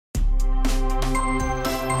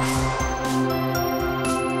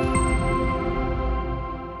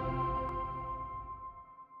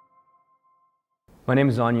My name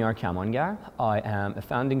is Xanyar Kamangar. I am a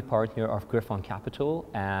founding partner of Griffon Capital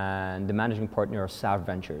and the managing partner of Sarv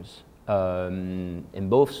Ventures. In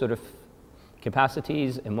both sort of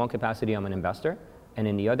capacities, in one capacity I'm an investor, and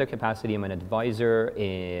in the other capacity I'm an advisor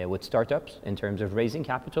with startups in terms of raising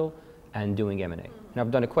capital and doing M&A. And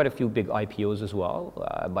I've done quite a few big IPOs as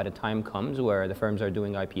well. By the time comes where the firms are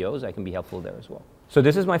doing IPOs, I can be helpful there as well. So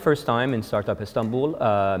this is my first time in Startup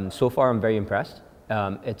Istanbul. So far I'm very impressed.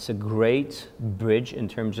 It's a great bridge in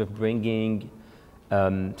terms of bringing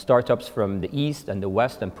startups from the East and the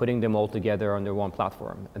West and putting them all together under one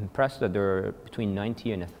platform. I'm impressed that there are between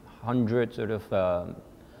 90 and 100 sort of,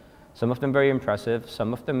 some of them very impressive,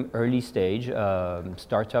 some of them early stage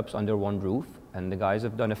startups under one roof, and the guys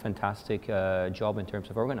have done a fantastic job in terms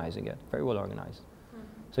of organizing it, very well organized.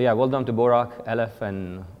 So yeah, well done to Borak, Elef,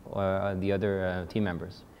 and the other team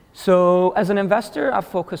members. So as an investor, I've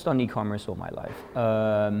focused on e-commerce all my life.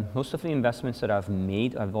 Most of the investments that I've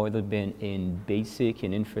made have either been in basic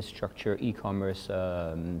and infrastructure e-commerce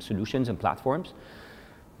solutions and platforms.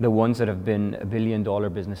 The ones that have been $1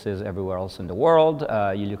 billion businesses everywhere else in the world,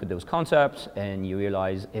 you look at those concepts and you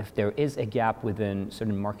realize if there is a gap within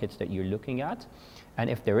certain markets that you're looking at, and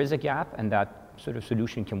if there is a gap and that sort of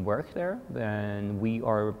solution can work there, then we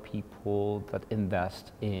are people that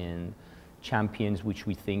invest in champions which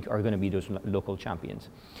we think are going to be those local champions.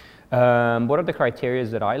 What are the criteria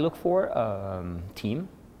that I look for? Team,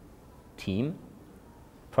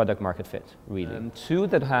 product market fit, really. Two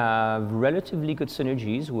that have relatively good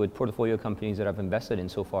synergies with portfolio companies that I've invested in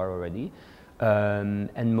so far already.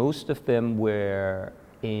 And most of them were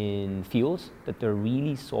in fields that they're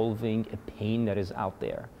really solving a pain that is out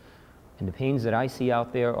there. And the pains that I see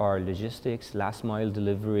out there are logistics, last mile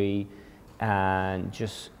delivery, and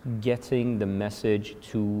just getting the message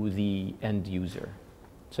to the end user.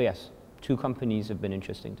 So yes, two companies have been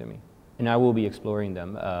interesting to me, and I will be exploring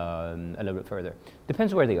them a little bit further.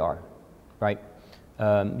 Depends where they are, right?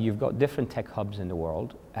 You've got different tech hubs in the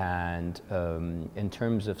world, and in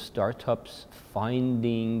terms of startups,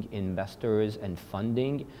 finding investors and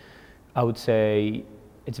funding, I would say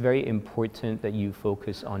it's very important that you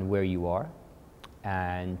focus on where you are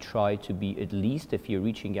and try to be, at least if you're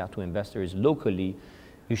reaching out to investors locally,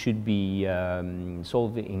 you should be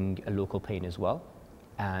solving a local pain as well.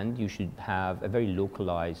 And you should have a very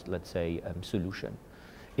localized, let's say, solution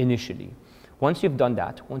initially. Once you've done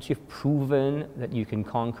that, once you've proven that you can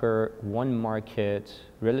conquer one market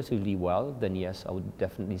relatively well, then yes, I would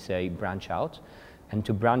definitely say branch out. And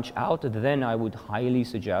to branch out, then I would highly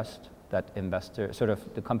suggest that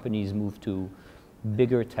the companies move to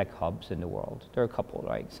bigger tech hubs in the world. There are a couple,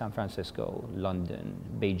 right? San Francisco, London,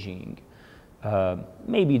 Beijing,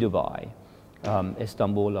 maybe Dubai,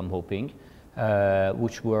 Istanbul, I'm hoping,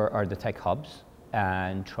 which are the tech hubs,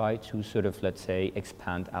 and try to sort of, let's say,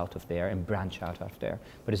 expand out of there and branch out of there.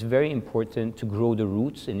 But it's very important to grow the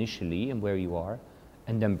roots initially and where you are,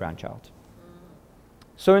 and then branch out.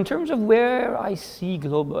 So in terms of where I see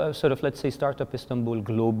global, sort of, let's say, Startup Istanbul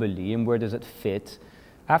globally, and where does it fit,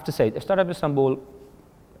 I have to say, Startup Istanbul,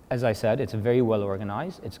 as I said, it's very well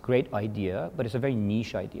organized. It's a great idea, but it's a very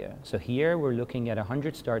niche idea. So here we're looking at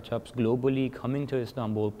 100 startups globally coming to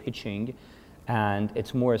Istanbul, pitching, and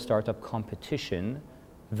it's more a startup competition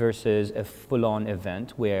versus a full-on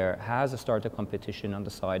event where it has a startup competition on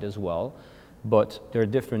the side as well, but there are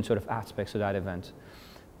different sort of aspects of that event.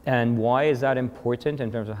 And why is that important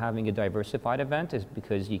in terms of having a diversified event is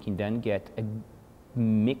because you can then get a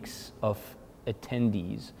mix of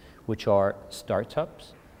attendees, which are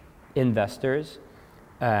startups, investors,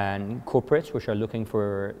 and corporates, which are looking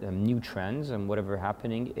for new trends and whatever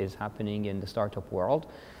is happening in the startup world.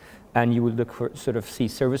 And you would look for see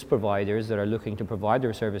service providers that are looking to provide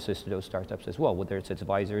their services to those startups as well, whether it's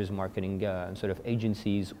advisors, marketing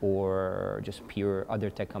agencies, or just pure other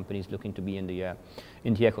tech companies looking to be in the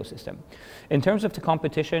ecosystem. In terms of the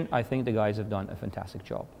competition, I think the guys have done a fantastic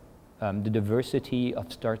job. The diversity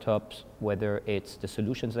of startups, whether it's the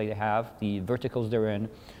solutions they have, the verticals they're in,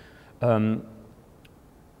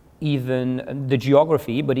 even the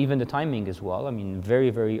geography, but even the timing as well. I mean, very,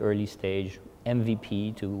 very early stage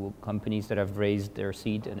MVP to companies that have raised their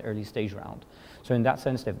seed in early stage round. So in that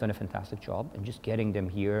sense, they've done a fantastic job, and just getting them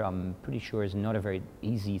here, I'm pretty sure is not a very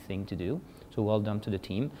easy thing to do. So well done to the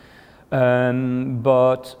team.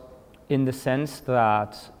 But in the sense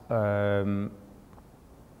that,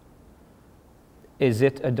 is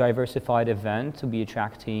it a diversified event to be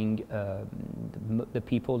attracting the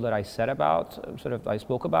people that I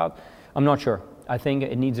spoke about? I'm not sure. I think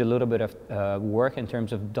it needs a little bit of work in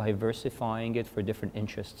terms of diversifying it for different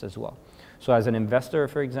interests as well. So as an investor,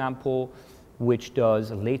 for example, which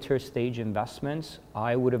does later stage investments.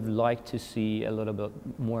 I would have liked to see a little bit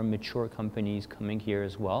more mature companies coming here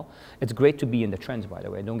as well. It's great to be in the trends, by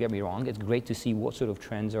the way, don't get me wrong. It's great to see what sort of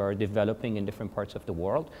trends are developing in different parts of the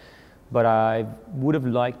world. But I would have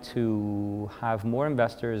liked to have more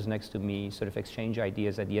investors next to me, sort of exchange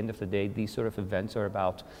ideas. At the end of the day, these sort of events are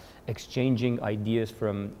about exchanging ideas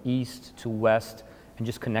from east to west and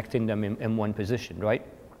just connecting them in one position, right?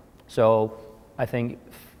 So I think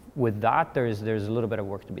with that, there's a little bit of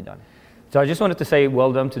work to be done. So I just wanted to say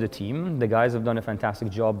well done to the team. The guys have done a fantastic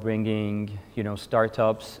job bringing,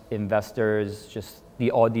 startups, investors, just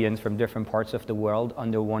the audience from different parts of the world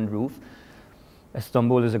under one roof.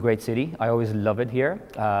 Istanbul is a great city. I always love it here.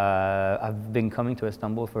 I've been coming to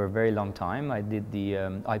Istanbul for a very long time. I did the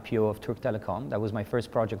IPO of Telecom. That was my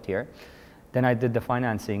first project here. Then I did the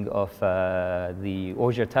financing of the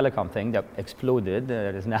Telecom thing that exploded.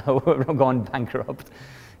 That is now gone bankrupt.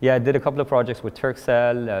 Yeah, I did a couple of projects with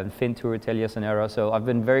Turkcell, Fintour, Telia, so I've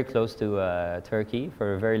been very close to Turkey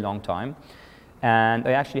for a very long time. And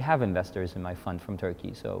I actually have investors in my fund from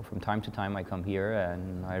Turkey, so from time to time I come here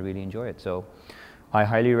and I really enjoy it. So I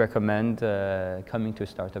highly recommend coming to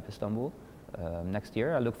Startup Istanbul next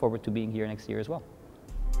year. I look forward to being here next year as well.